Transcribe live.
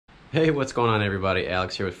Hey, what's going on everybody?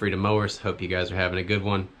 Alex here with Freedom Mowers. Hope you guys are having a good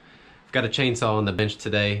one. I've got a chainsaw on the bench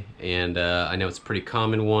today, and I know it's a pretty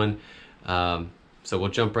common one. So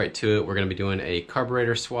we'll jump right to it. We're going to be doing a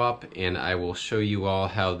carburetor swap, and I will show you all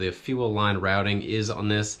how the fuel line routing is on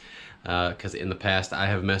this, because in the past I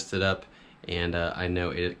have messed it up, and I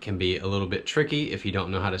know it can be a little bit tricky if you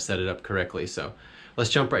don't know how to set it up correctly. So let's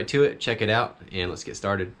jump right to it, check it out, and let's get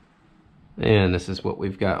started. And this is what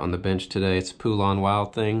we've got on the bench today. It's a Poulan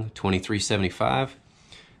Wild Thing 2375.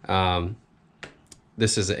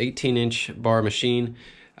 This is an 18-inch bar machine,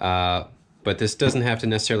 but this doesn't have to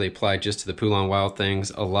necessarily apply just to the Poulan Wild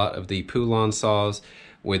Things. A lot of the Poulan saws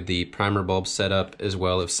with the primer bulb setup, as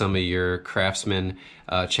well as some of your Craftsman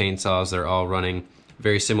chainsaws, they're all running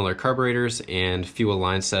very similar carburetors and fuel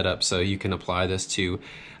line setup, so you can apply this to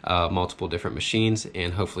multiple different machines,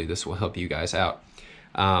 and hopefully this will help you guys out.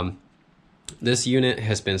 This unit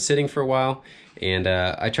has been sitting for a while, and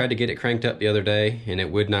I tried to get it cranked up the other day and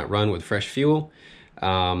it would not run with fresh fuel.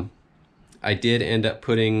 I did end up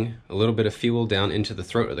putting a little bit of fuel down into the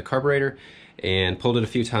throat of the carburetor and pulled it a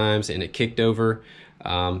few times, and it kicked over.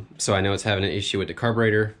 So I know it's having an issue with the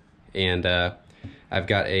carburetor, and I've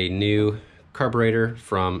got a new carburetor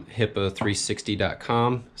from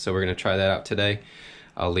hippo360.com, so we're going to try that out today.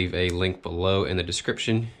 I'll leave a link below in the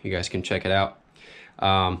description. You guys can check it out.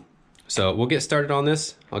 So we'll get started on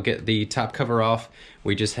this. I'll get the top cover off.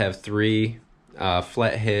 We just have 3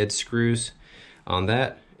 flathead screws on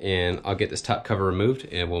that, and I'll get this top cover removed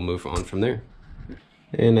and we'll move on from there.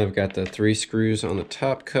 And I've got the 3 screws on the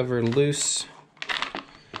top cover loose.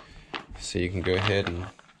 So you can go ahead and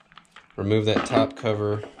remove that top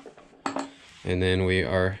cover, and then we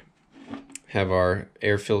have our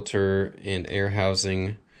air filter and air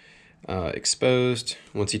housing exposed.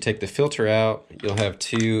 Once you take the filter out, you'll have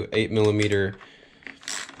 2 8mm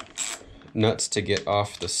nuts to get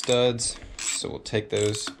off the studs. So we'll take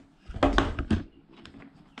those. You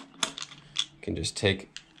can just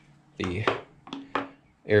take the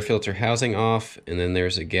air filter housing off, and then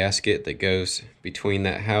there's a gasket that goes between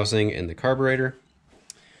that housing and the carburetor.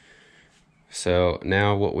 So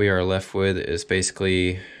now what we are left with is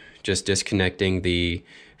basically just disconnecting the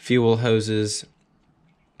fuel hoses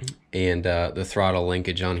and the throttle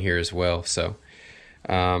linkage on here as well. So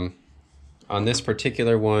on this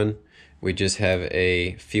particular one, we just have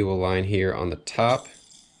a fuel line here on the top,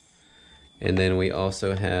 and then we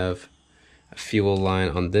also have a fuel line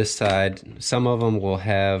on this side. Some of them will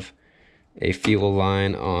have a fuel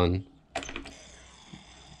line on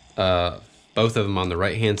both of them on the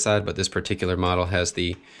right hand side, but this particular model has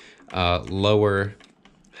the lower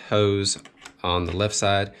hose on the left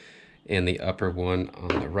side and the upper one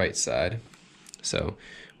on the right side. So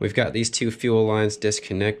we've got these 2 fuel lines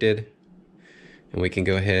disconnected, and we can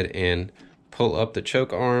go ahead and pull up the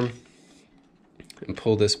choke arm and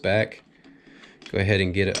pull this back. Go ahead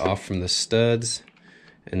and get it off from the studs,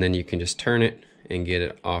 and then you can just turn it and get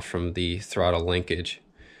it off from the throttle linkage.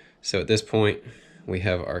 So at this point we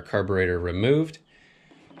have our carburetor removed,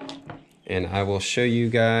 and I will show you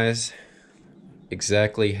guys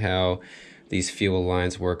exactly how these fuel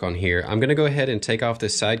lines work on here. I'm gonna go ahead and take off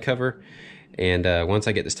this side cover, and once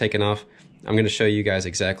I get this taken off, I'm gonna show you guys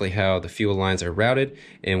exactly how the fuel lines are routed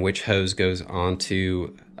and which hose goes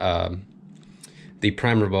onto the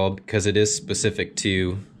primer bulb, because it is specific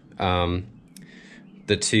to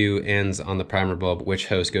the 2 ends on the primer bulb, which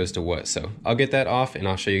hose goes to what. So I'll get that off and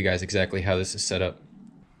I'll show you guys exactly how this is set up.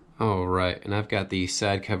 Alright, and I've got the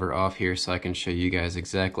side cover off here so I can show you guys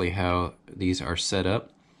exactly how these are set up.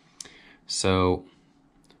 So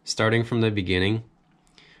starting from the beginning,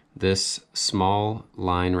 this small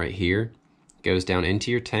line right here goes down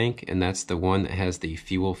into your tank, and that's the one that has the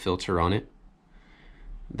fuel filter on it.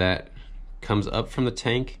 That comes up from the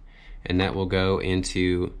tank, and that will go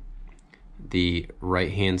into the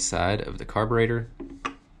right hand side of the carburetor.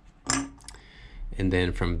 And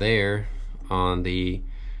then from there, on the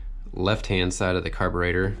left hand side of the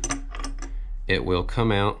carburetor, it will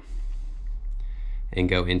come out and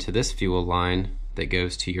go into this fuel line that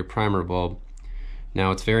goes to your primer bulb.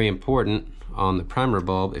 Now it's very important on the primer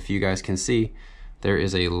bulb, if you guys can see, there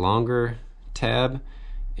is a longer tab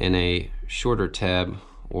and a shorter tab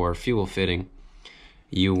or fuel fitting.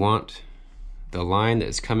 You want the line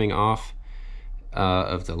that's coming off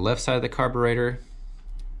of the left side of the carburetor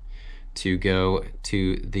to go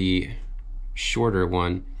to the shorter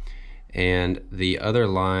one, and the other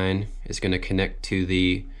line is going to connect to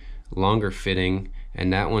the longer fitting,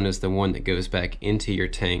 and that one is the one that goes back into your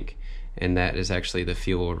tank, and that is actually the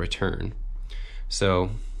fuel return.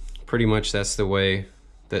 So pretty much that's the way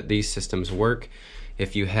that these systems work.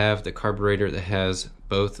 If you have the carburetor that has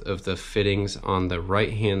both of the fittings on the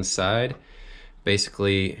right hand side.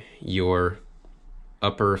 Basically your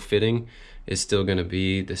upper fitting is still going to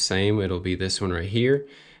be the same. It'll be this one right here,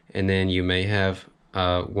 and then you may have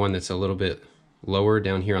one that's a little bit lower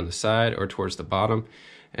down here on the side or towards the bottom,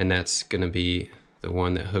 and that's going to be the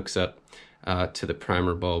one that hooks up to the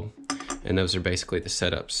primer bulb, and those are basically the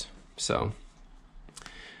setups. So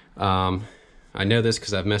I know this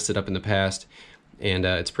because I've messed it up in the past, and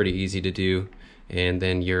it's pretty easy to do, and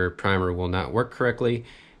then your primer will not work correctly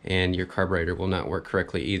and your carburetor will not work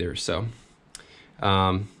correctly either. So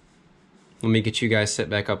let me get you guys set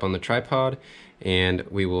back up on the tripod, and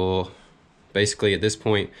we will basically, at this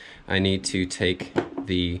point, I need to take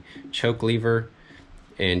the choke lever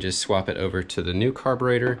and just swap it over to the new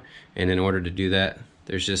carburetor. And in order to do that,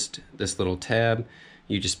 there's just this little tab.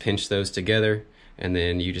 You just pinch those together, and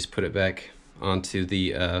then you just put it back onto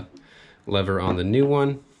the lever on the new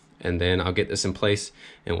one, and then I'll get this in place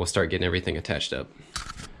and we'll start getting everything attached up.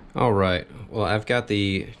 All right, well, I've got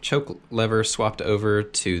the choke lever swapped over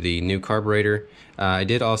to the new carburetor. I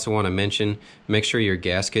did also want to mention, make sure your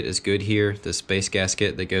gasket is good here, this base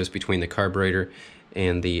gasket that goes between the carburetor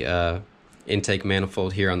and the intake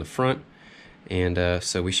manifold here on the front. And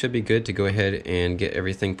so we should be good to go ahead and get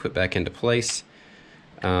everything put back into place.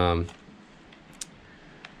 I'll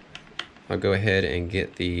go ahead and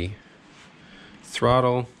get the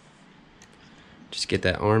throttle, just get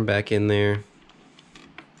that arm back in there.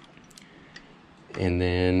 And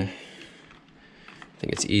then I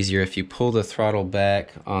think it's easier if you pull the throttle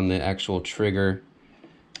back on the actual trigger,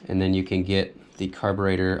 and then you can get the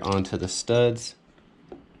carburetor onto the studs.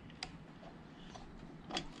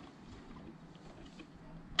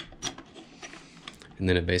 And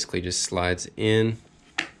then it basically just slides in.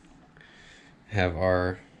 Have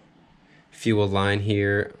our fuel line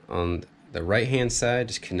here on the right hand side,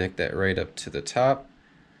 just connect that right up to the top.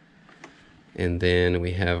 And then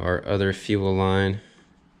we have our other fuel line,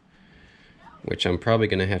 which I'm probably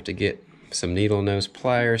going to have to get some needle nose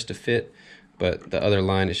pliers to fit, but the other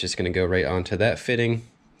line is just going to go right onto that fitting.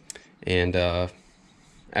 And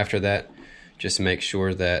after that, just make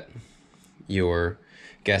sure that your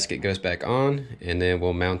gasket goes back on, and then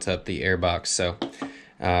we'll mount up the air box. So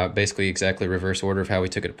basically exactly reverse order of how we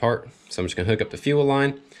took it apart. So I'm just going to hook up the fuel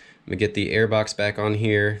line, I'm going to get the air box back on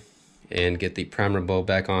here, and get the primer bulb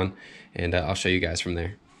back on, and I'll show you guys from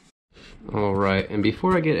there. Alright, and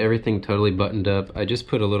before I get everything totally buttoned up, I just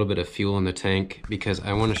put a little bit of fuel in the tank because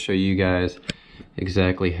I want to show you guys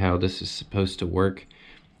exactly how this is supposed to work.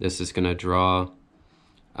 This is going to draw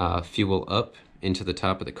fuel up into the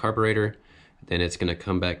top of the carburetor, then it's going to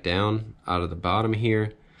come back down out of the bottom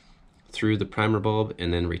here through the primer bulb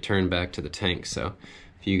and then return back to the tank. So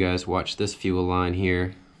if you guys watch this fuel line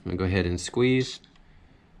here, I'm going to go ahead and squeeze.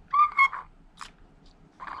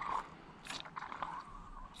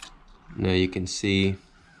 Now you can see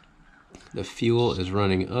the fuel is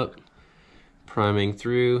running up, priming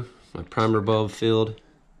through, my primer bulb filled,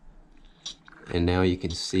 and now you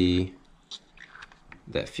can see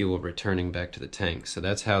that fuel returning back to the tank. So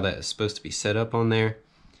that's how that is supposed to be set up on there,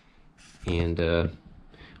 and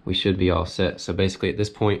we should be all set. So basically at this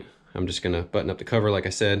point, I'm just gonna button up the cover like I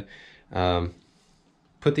said.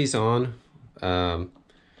 Put these on.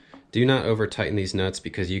 Do not over tighten these nuts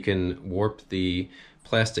because you can warp the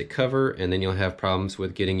plastic cover and then you'll have problems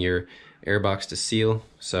with getting your air box to seal.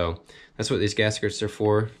 So that's what these gaskets are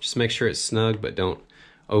for. Just make sure it's snug, but don't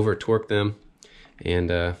over torque them. And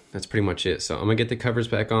that's pretty much it. So I'm gonna get the covers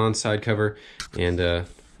back on, side cover, and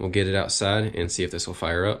we'll get it outside and see if this will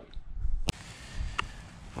fire up.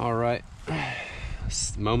 All right,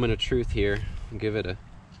 this moment of truth here. I'll give it a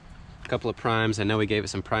couple of primes. I know we gave it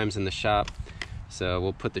some primes in the shop. So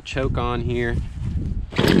we'll put the choke on here,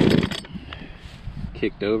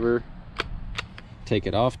 kicked over, take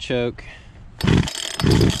it off choke.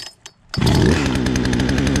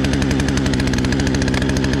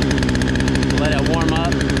 Let it warm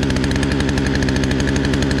up.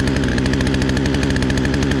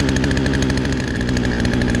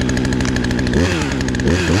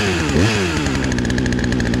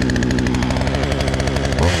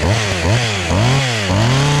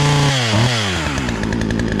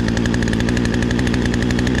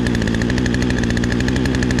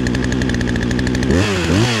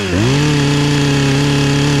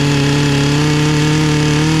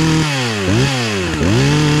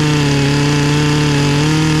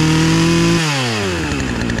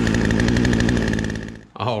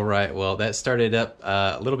 Well, that started up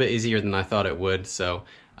a little bit easier than I thought it would, so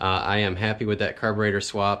I am happy with that carburetor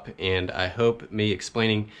swap, and I hope me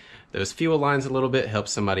explaining those fuel lines a little bit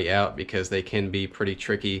helps somebody out because they can be pretty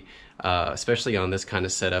tricky especially on this kind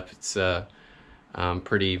of setup. It's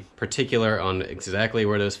pretty particular on exactly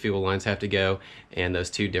where those fuel lines have to go, and those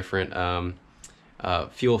two different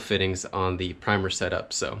fuel fittings on the primer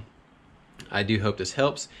setup. So I do hope this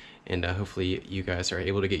helps, and hopefully you guys are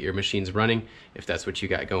able to get your machines running if that's what you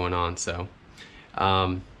got going on. So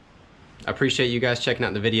I appreciate you guys checking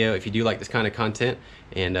out the video. If you do like this kind of content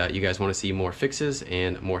and you guys want to see more fixes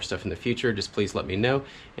and more stuff in the future, just please let me know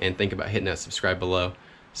and think about hitting that subscribe below.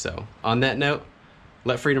 So on that note,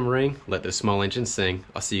 let freedom ring, let those small engines sing.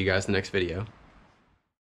 I'll see you guys in the next video.